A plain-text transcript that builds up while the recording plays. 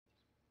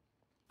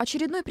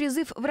Очередной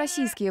призыв в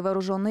российские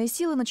вооруженные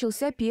силы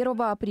начался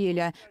 1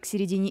 апреля. К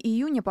середине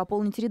июня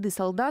пополнить ряды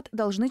солдат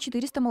должны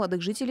 400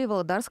 молодых жителей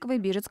Володарского и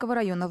Бежецкого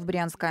районов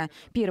Брянска.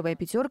 Первая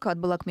пятерка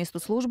отбыла к месту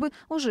службы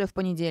уже в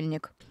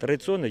понедельник.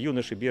 Традиционно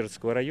юноши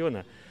Бежецкого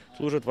района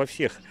служат во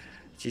всех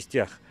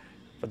частях,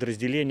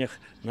 подразделениях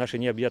нашей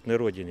необъятной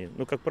Родины.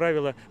 Но, как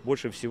правило,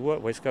 больше всего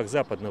в войсках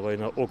Западного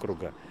военного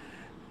округа.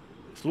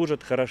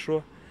 Служат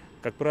хорошо.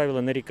 Как правило,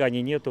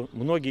 нареканий нету.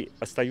 Многие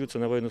остаются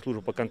на военную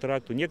службу по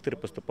контракту, некоторые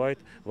поступают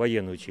в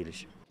военное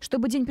училище.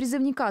 Чтобы день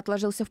призывника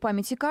отложился в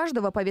памяти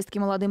каждого, повестки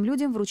молодым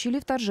людям вручили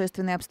в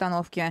торжественной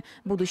обстановке.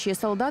 Будущие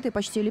солдаты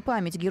почтили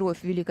память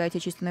героев Великой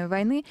Отечественной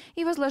войны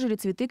и возложили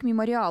цветы к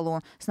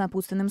мемориалу. С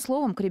напутственным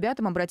словом к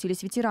ребятам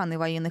обратились ветераны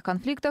военных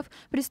конфликтов,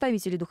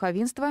 представители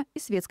духовенства и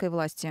светской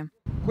власти.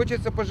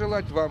 Хочется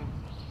пожелать вам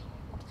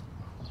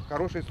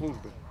хорошей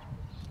службы,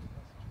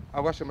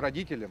 а вашим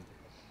родителям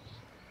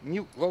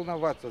не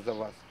волноваться за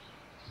вас,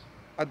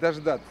 а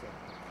дождаться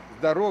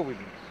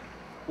здоровыми,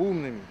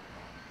 умными,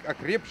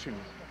 окрепшими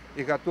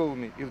и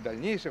готовыми и в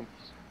дальнейшем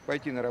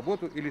пойти на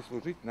работу или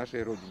служить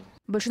нашей Родине.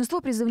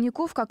 Большинство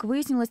призывников, как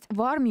выяснилось, в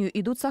армию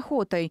идут с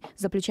охотой.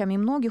 За плечами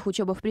многих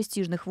учеба в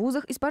престижных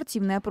вузах и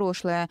спортивное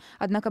прошлое.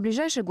 Однако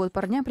ближайший год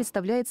парням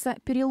представляется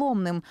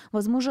переломным.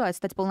 Возмужать,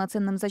 стать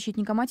полноценным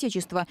защитником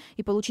Отечества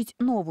и получить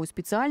новую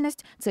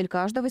специальность – цель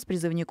каждого из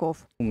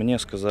призывников. Мне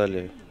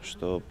сказали,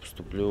 что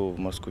поступлю в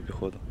морскую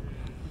пехоту.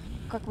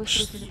 Как вы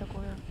встретили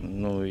такое?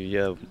 Ну,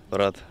 я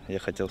рад, я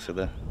хотел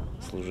всегда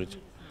служить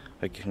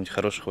в каких-нибудь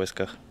хороших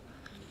войсках.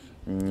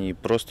 Не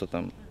просто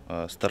там,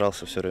 а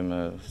старался все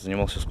время,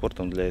 занимался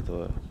спортом для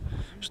этого,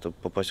 чтобы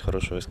попасть в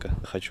хорошие войска.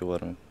 Хочу в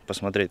армию,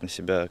 посмотреть на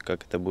себя,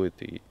 как это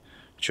будет и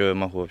что я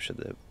могу вообще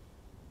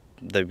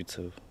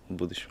добиться в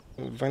будущем.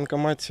 В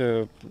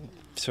военкомате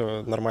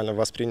все нормально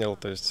воспринял,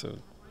 то есть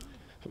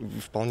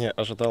вполне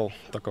ожидал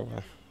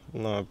такого,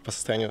 но по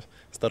состоянию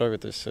здоровья,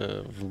 то есть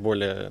в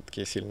более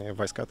такие сильные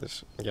войска, то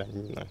есть я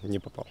не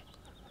попал.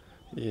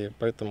 И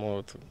поэтому,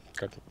 вот,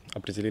 как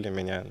определили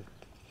меня,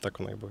 так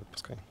оно и будет,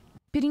 пускай.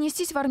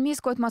 Перенестись в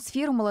армейскую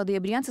атмосферу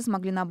молодые брянцы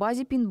смогли на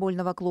базе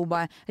пейнтбольного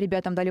клуба.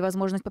 Ребятам дали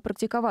возможность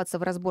попрактиковаться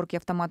в разборке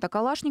автомата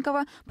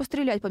Калашникова,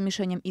 пострелять по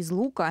мишеням из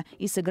лука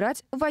и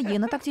сыграть в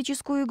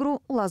военно-тактическую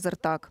игру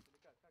 «Лазертаг».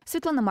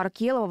 Светлана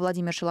Маркелова,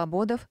 Владимир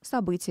Шелободов.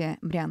 События.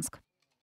 Брянск.